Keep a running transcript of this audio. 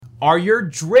Are your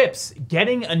drips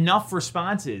getting enough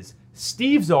responses?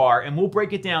 Steve's are, and we'll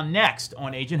break it down next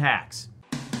on Agent Hacks.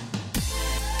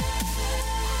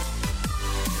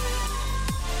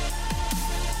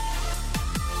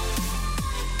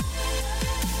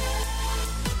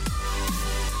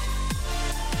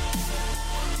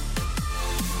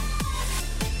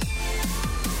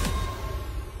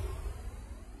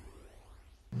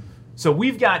 So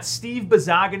we've got Steve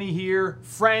Bazzagani here,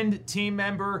 friend, team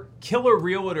member, killer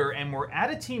realtor, and we're at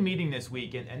a team meeting this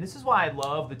week, and this is why I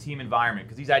love the team environment,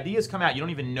 because these ideas come out, you don't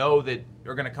even know that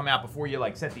they're gonna come out before you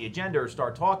like set the agenda or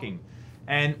start talking.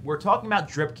 And we're talking about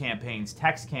drip campaigns,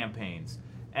 text campaigns,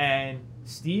 and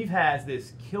Steve has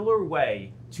this killer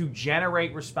way to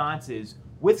generate responses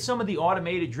with some of the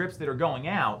automated drips that are going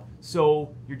out.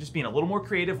 So you're just being a little more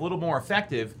creative, a little more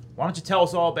effective. Why don't you tell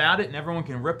us all about it, and everyone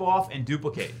can rip off and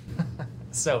duplicate.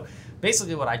 So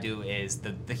basically what I do is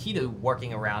the key to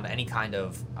working around any kind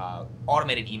of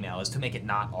automated email is to make it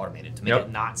not automated, to make it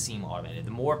not seem automated.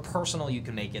 The more personal you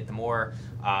can make it, the more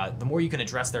you can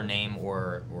address their name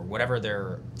or whatever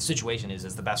their situation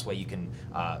is the best way you can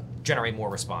generate more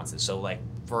responses. So like,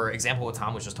 for example, what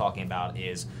Tom was just talking about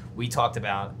is we talked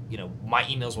about, my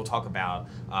emails will talk about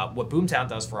what Boomtown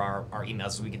does for our emails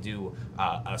is we could do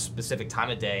a specific time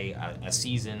of day, a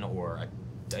season, or a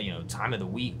time of the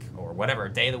week or whatever,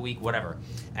 day of the week, whatever,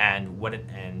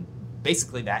 and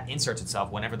basically that inserts itself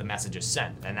whenever the message is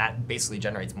sent, and that basically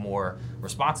generates more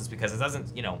responses because it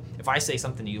doesn't, if I say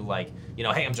something to you like,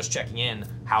 hey, I'm just checking in,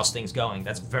 how's things going?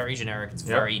 That's very generic. It's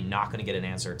very not going to get an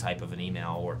answer type of an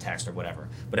email or text or whatever.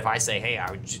 But if I say, hey,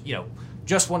 I would,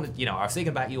 just wanted, I was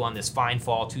thinking about you on this fine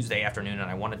fall Tuesday afternoon, and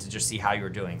I wanted to just see how you were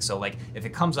doing. So like, if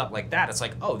it comes up like that, it's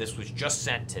like, oh, this was just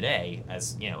sent today,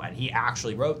 as and he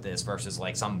actually wrote this versus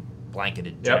like some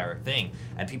blanketed generic thing.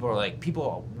 And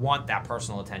people want that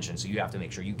personal attention, so you have to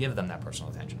make sure you give them that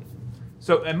personal attention.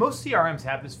 So, and most CRMs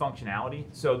have this functionality.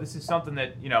 So this is something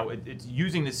that, it's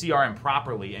using the CRM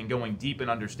properly and going deep and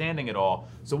understanding it all.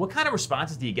 So what kind of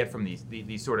responses do you get from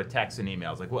these sort of texts and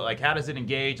emails? Like how does it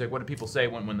engage? Like, what do people say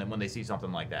when they see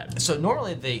something like that? So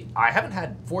normally I haven't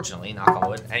had, fortunately, knock on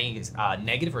wood, any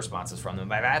negative responses from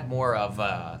them. I've had more of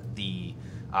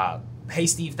hey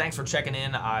Steve, thanks for checking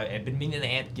in. I've been meaning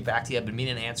to get back to you. I've been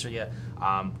meaning to answer you.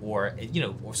 Or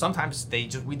sometimes they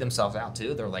just read themselves out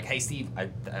too. They're like, hey Steve,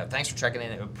 thanks for checking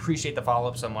in. I appreciate the follow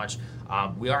up so much.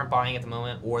 We aren't buying at the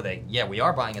moment, or we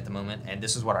are buying at the moment, and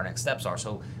this is what our next steps are.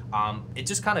 So it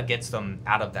just kind of gets them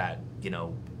out of that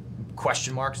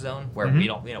question mark zone where we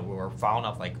don't, we're following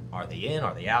up like, are they in,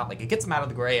 are they out? Like, it gets them out of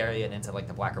the gray area and into like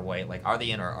the black or white, like, are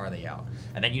they in or are they out?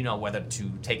 And then whether to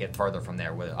take it further from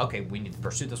there, whether, okay, we need to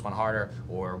pursue this one harder,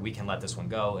 or we can let this one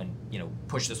go and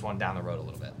push this one down the road a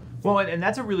little bit. Well, and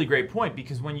that's a really great point,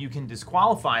 because when you can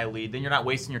disqualify a lead, then you're not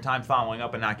wasting your time following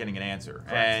up and not getting an answer.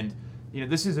 Correct.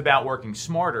 And this is about working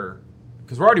smarter,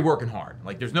 because we're already working hard.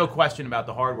 Like, there's no question about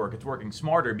the hard work. It's working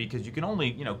smarter because you can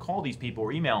only, call these people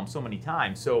or email them so many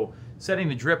times. So setting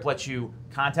the drip lets you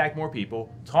contact more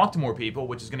people, talk to more people,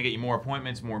 which is going to get you more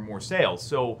appointments, more sales.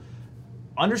 So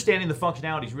understanding the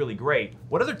functionality is really great.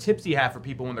 What other tips do you have for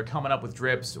people when they're coming up with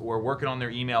drips or working on their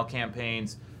email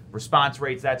campaigns, response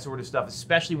rates, that sort of stuff,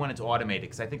 especially when it's automated?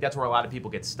 Because I think that's where a lot of people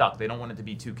get stuck. They don't want it to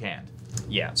be too canned.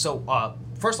 Yeah. So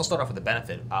first, I'll start off with the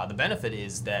benefit. The benefit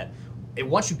is that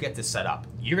once you get this set up,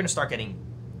 you're going to start getting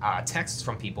texts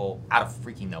from people out of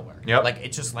freaking nowhere. Yep. Like,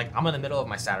 it's just like, I'm in the middle of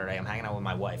my Saturday, I'm hanging out with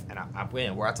my wife,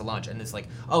 and we're out to lunch, and it's like,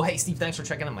 oh, hey, Steve, thanks for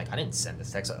checking in. I'm like, I didn't send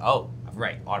this text. Oh,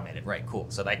 right, automated, right, cool.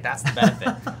 So like, that's the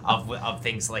benefit of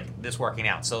things like this working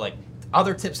out. So like,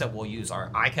 other tips that we'll use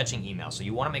are eye-catching emails. So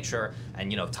you want to make sure,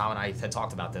 and Tom and I had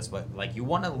talked about this, but like, you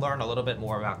want to learn a little bit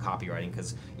more about copywriting,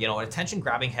 because an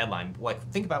attention-grabbing headline. Like,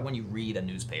 think about when you read a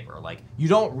newspaper. Like, you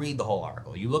don't read the whole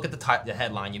article. You look at the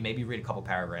headline. You maybe read a couple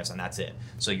paragraphs, and that's it.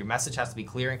 So your message has to be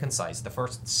clear and concise. The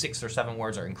first 6 or 7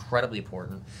 words are incredibly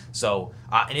important. So,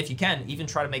 and if you can, even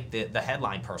try to make the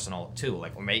headline personal too.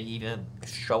 Like, or maybe even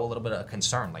show a little bit of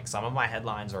concern. Like, some of my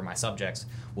headlines or my subjects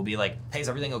will be like, "Hey, is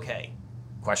everything okay?"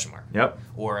 Question mark. Yep.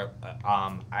 Or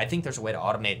I think there's a way to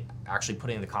automate actually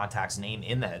putting the contact's name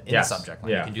in the subject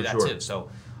line. You can do that too. So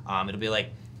it'll be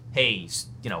like, hey,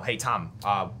 hey Tom,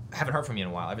 haven't heard from you in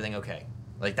a while. Everything okay?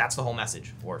 Like, that's the whole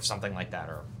message, or something like that,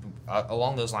 or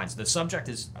along those lines. The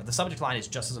subject line is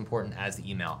just as important as the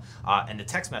email, and the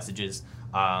text messages.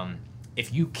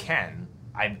 If you can,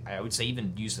 I would say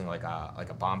even using like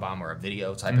a bomb or a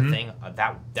video type of thing,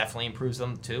 that definitely improves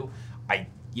them too.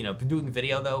 Doing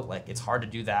video though, like, it's hard to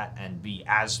do that and be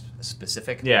as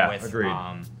specific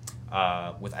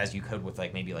with as you could with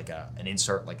like maybe like an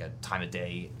insert, like a time of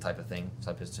day type of thing,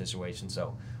 type of situation.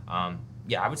 So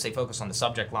yeah, I would say focus on the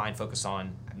subject line, focus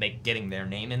on getting their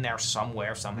name in there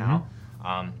somewhere, somehow.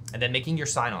 And then making your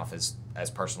sign off as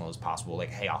personal as possible. Like,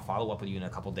 hey, I'll follow up with you in a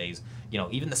couple days.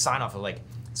 Even the sign off of, like,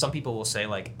 some people will say,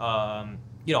 like,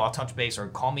 I'll touch base or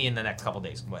call me in the next couple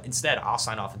days. But instead, I'll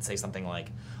sign off and say something like,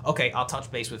 okay, I'll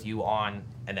touch base with you on,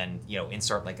 and then,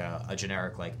 insert like a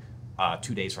generic, like,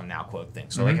 2 days from now quote thing.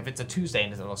 So like if it's a Tuesday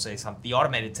and it'll say something, the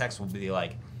automated text will be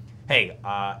like, hey,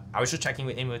 I was just checking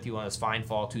in with you on this fine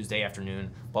fall Tuesday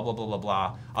afternoon, blah, blah, blah, blah,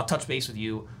 blah. I'll touch base with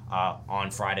you on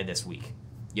Friday this week.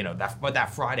 But that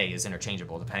Friday is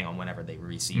interchangeable depending on whenever they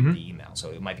receive the email.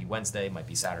 So it might be Wednesday, it might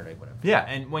be Saturday, whatever. Yeah,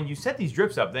 and when you set these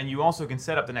drips up, then you also can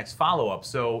set up the next follow-up.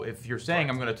 So if you're saying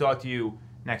I'm going to talk to you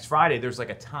next Friday, there's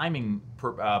like a timing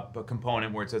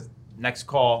component where it says next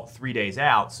call 3 days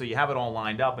out. So you have it all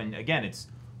lined up. And again, it's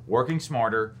working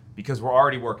smarter because we're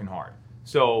already working hard.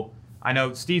 So I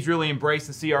know Steve's really embraced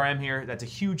the CRM here. That's a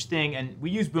huge thing. And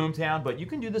we use Boomtown, but you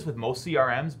can do this with most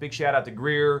CRMs. Big shout out to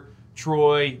Greer,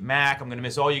 Troy, Mac. I'm going to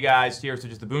miss all you guys here. So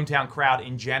just the Boomtown crowd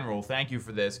in general, thank you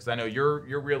for this because I know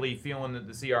you're really feeling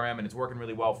the CRM and it's working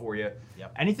really well for you.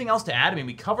 Yep. Anything else to add? I mean,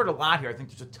 we covered a lot here. I think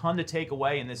there's a ton to take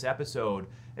away in this episode,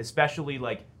 especially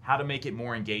like how to make it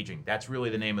more engaging. That's really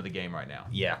the name of the game right now.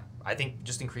 Yeah, I think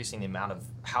just increasing the amount of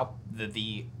how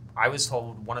I was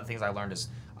told one of the things I learned is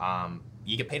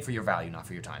you get paid for your value, not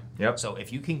for your time. Yep. So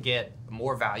if you can get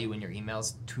more value in your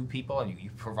emails to people and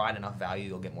you provide enough value,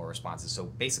 you'll get more responses. So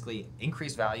basically,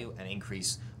 increase value and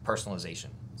increase personalization.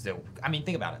 So, I mean,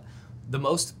 think about it. The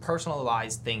most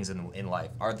personalized things in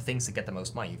life are the things that get the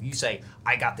most money. If you say,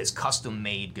 I got this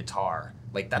custom-made guitar,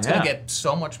 like that's going to get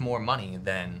so much more money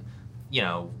than,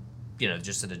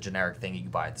 just a generic thing you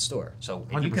buy at the store. So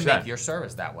if 100%. You can make your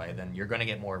service that way, then you're going to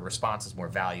get more responses, more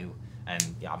value,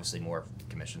 and obviously more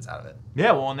commissions out of it.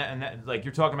 Yeah, well, and that, like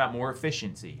you're talking about more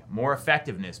efficiency, more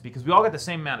effectiveness, because we all got the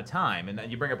same amount of time,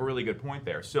 and you bring up a really good point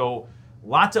there. So,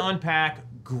 lot to unpack,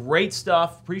 great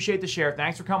stuff. Appreciate the share.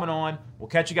 Thanks for coming on. We'll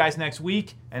catch you guys next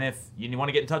week, and if you want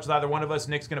to get in touch with either one of us,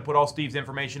 Nick's going to put all Steve's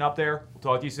information up there. We'll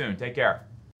talk to you soon. Take care.